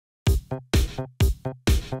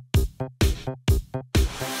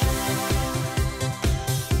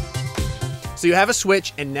So you have a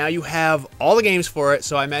Switch, and now you have all the games for it,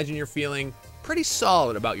 so I imagine you're feeling pretty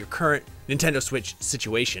solid about your current Nintendo Switch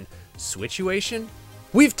situation. Switchuation?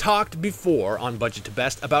 We've talked before on Budget to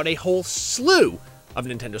Best about a whole slew of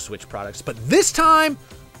Nintendo Switch products, but this time,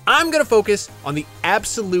 I'm going to focus on the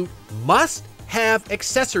absolute must-have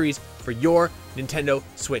accessories for your Nintendo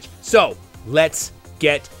Switch. So, let's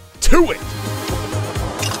get to it!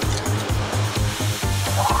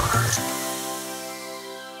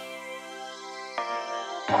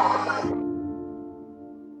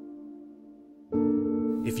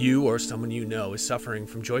 If you or someone you know is suffering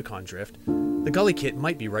from Joy-Con drift, the Gulikit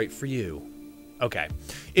might be right for you. Okay,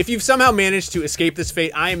 if you've somehow managed to escape this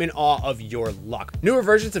fate, I am in awe of your luck. Newer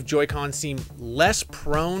versions of Joy-Con seem less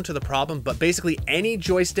prone to the problem, but basically any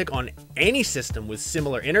joystick on any system with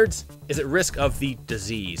similar innards is at risk of the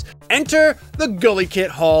disease. Enter the Gulikit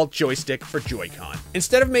Hall joystick for Joy-Con.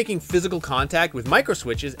 Instead of making physical contact with micro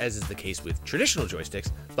switches, as is the case with traditional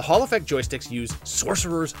joysticks, the Hall effect joysticks use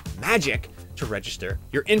Sorcerer's Magic to register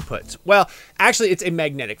your inputs. Well, actually, it's a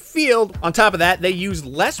magnetic field. On top of that, they use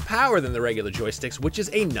less power than the regular joysticks, which is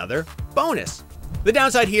another bonus. The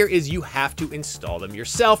downside here is you have to install them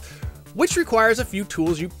yourself, which requires a few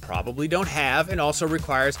tools you probably don't have, and also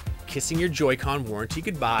requires kissing your Joy-Con warranty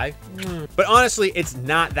goodbye. But honestly, it's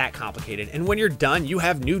not that complicated, and when you're done, you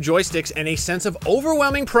have new joysticks and a sense of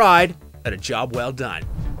overwhelming pride at a job well done.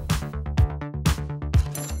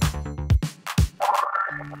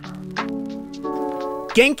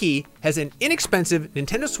 Genki has an inexpensive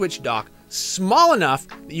Nintendo Switch dock small enough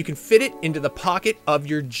that you can fit it into the pocket of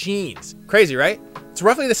your jeans. Crazy, right? It's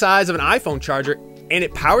roughly the size of an iPhone charger, and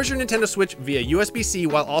it powers your Nintendo Switch via USB-C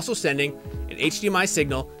while also sending an HDMI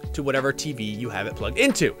signal to whatever TV you have it plugged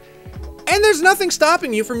into. And there's nothing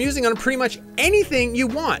stopping you from using it on pretty much anything you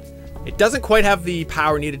want. It doesn't quite have the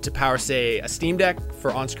power needed to power, say, a Steam Deck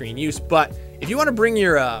for on-screen use, but if you want to bring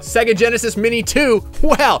your Sega Genesis Mini 2,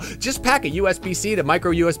 well, just pack a USB-C to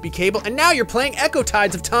micro USB cable, and now you're playing Echo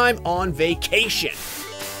Tides of Time on vacation.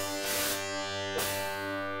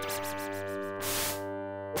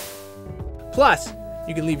 Plus,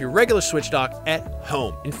 you can leave your regular Switch dock at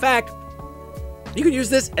home. In fact, you can use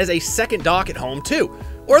this as a second dock at home too,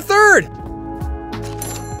 or a third.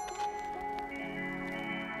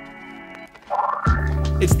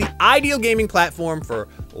 It's the ideal gaming platform for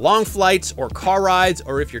long flights or car rides,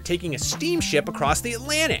 or if you're taking a steamship across the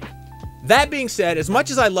Atlantic. That being said, as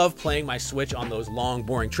much as I love playing my Switch on those long,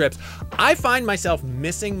 boring trips, I find myself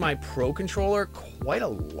missing my Pro Controller quite a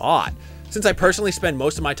lot. Since I personally spend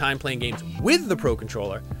most of my time playing games with the Pro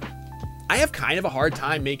Controller, I have kind of a hard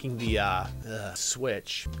time making the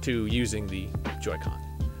switch to using the Joy-Con.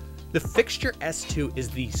 The Fixture S2 is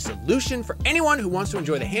the solution for anyone who wants to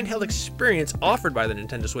enjoy the handheld experience offered by the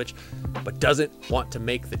Nintendo Switch, but doesn't want to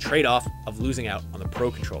make the trade-off of losing out on the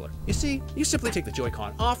Pro Controller. You see, you simply take the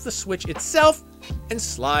Joy-Con off the Switch itself and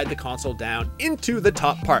slide the console down into the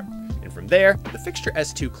top part. And from there, the Fixture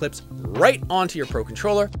S2 clips right onto your Pro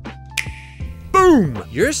Controller. Boom!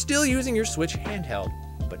 You're still using your Switch handheld,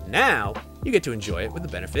 but now you get to enjoy it with the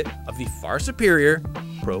benefit of the far superior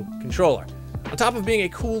Pro Controller. On top of being a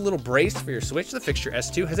cool little brace for your Switch, the Fixture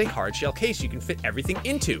S2 has a hard shell case you can fit everything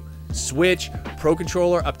into. Switch, Pro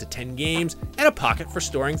Controller, up to 10 games, and a pocket for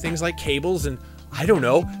storing things like cables and, I don't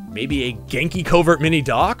know, maybe a Genki Covert mini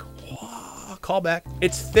dock? Callback.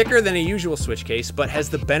 It's thicker than a usual Switch case, but has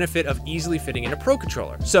the benefit of easily fitting in a Pro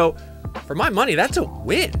Controller. So, for my money, that's a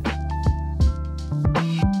win.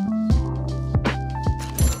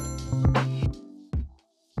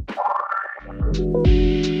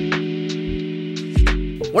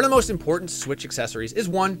 One of the most important Switch accessories is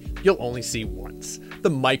one you'll only see once, the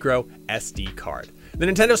micro SD card. The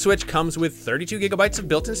Nintendo Switch comes with 32 gigabytes of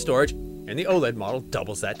built-in storage, and the OLED model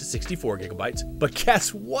doubles that to 64 gigabytes. But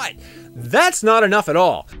guess what? That's not enough at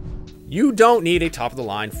all. You don't need a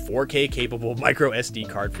top-of-the-line 4K capable micro SD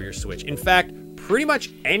card for your Switch. In fact, pretty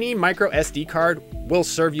much any micro SD card will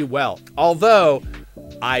serve you well, although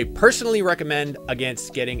I personally recommend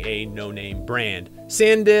against getting a no-name brand.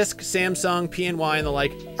 SanDisk, Samsung, PNY, and the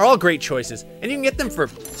like are all great choices, and you can get them for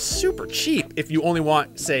super cheap if you only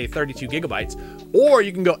want, say, 32 gigabytes, or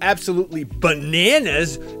you can go absolutely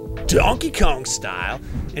bananas, Donkey Kong style,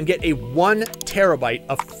 and get a 1 terabyte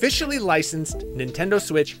officially licensed Nintendo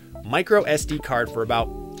Switch micro SD card for about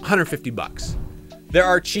 150 bucks. There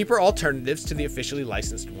are cheaper alternatives to the officially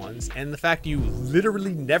licensed ones, and the fact you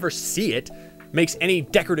literally never see it makes any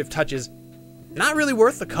decorative touches not really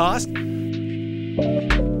worth the cost.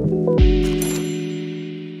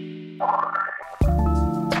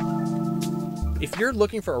 If you're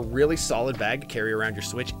looking for a really solid bag to carry around your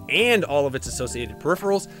Switch and all of its associated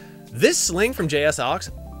peripherals, This Sling from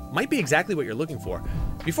JSAUX might be exactly what you're looking for.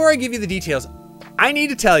 Before I give you the details, I need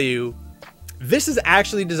to tell you, this is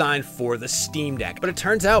actually designed for the Steam Deck, but it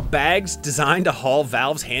turns out bags designed to haul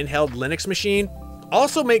Valve's handheld Linux machine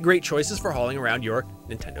also make great choices for hauling around your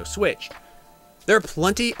Nintendo Switch. There are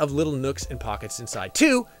plenty of little nooks and pockets inside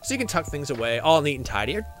too, so you can tuck things away all neat and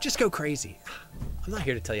tidy or just go crazy. I'm not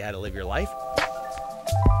here to tell you how to live your life.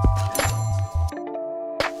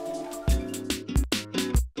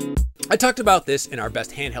 I talked about this in our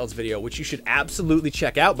best handhelds video, which you should absolutely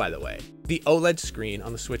check out, by the way. The OLED screen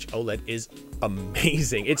on the Switch OLED is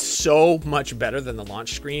amazing. It's so much better than the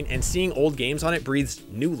launch screen, and seeing old games on it breathes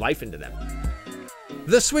new life into them.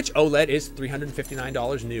 The Switch OLED is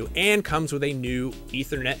 $359 new and comes with a new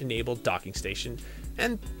Ethernet-enabled docking station,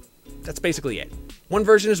 and that's basically it. One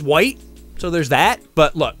version is white, so there's that,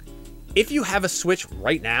 but look, if you have a Switch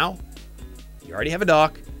right now, you already have a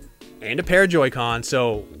dock and a pair of Joy-Con,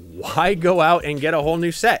 so why go out and get a whole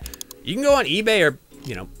new set? You can go on eBay or,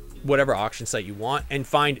 whatever auction site you want and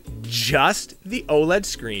find just the OLED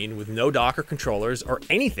screen with no dock or controllers or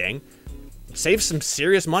anything. Save some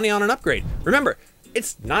serious money on an upgrade. Remember,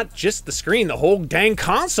 it's not just the screen, the whole dang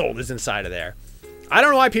console is inside of there. I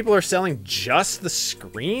don't know why people are selling just the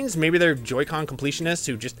screens. Maybe they're Joy-Con completionists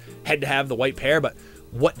who just had to have the white pair, but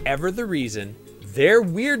whatever the reason, their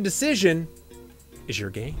weird decision is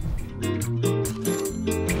your game.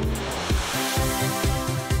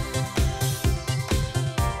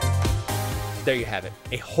 There you have it,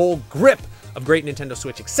 a whole grip of great Nintendo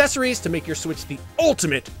Switch accessories to make your Switch the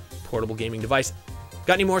ultimate portable gaming device.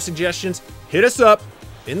 Got any more suggestions? Hit us up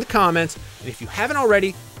in the comments. And if you haven't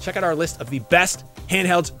already, check out our list of the best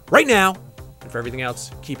handhelds right now. And for everything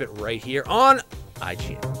else, keep it right here on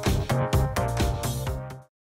IGN.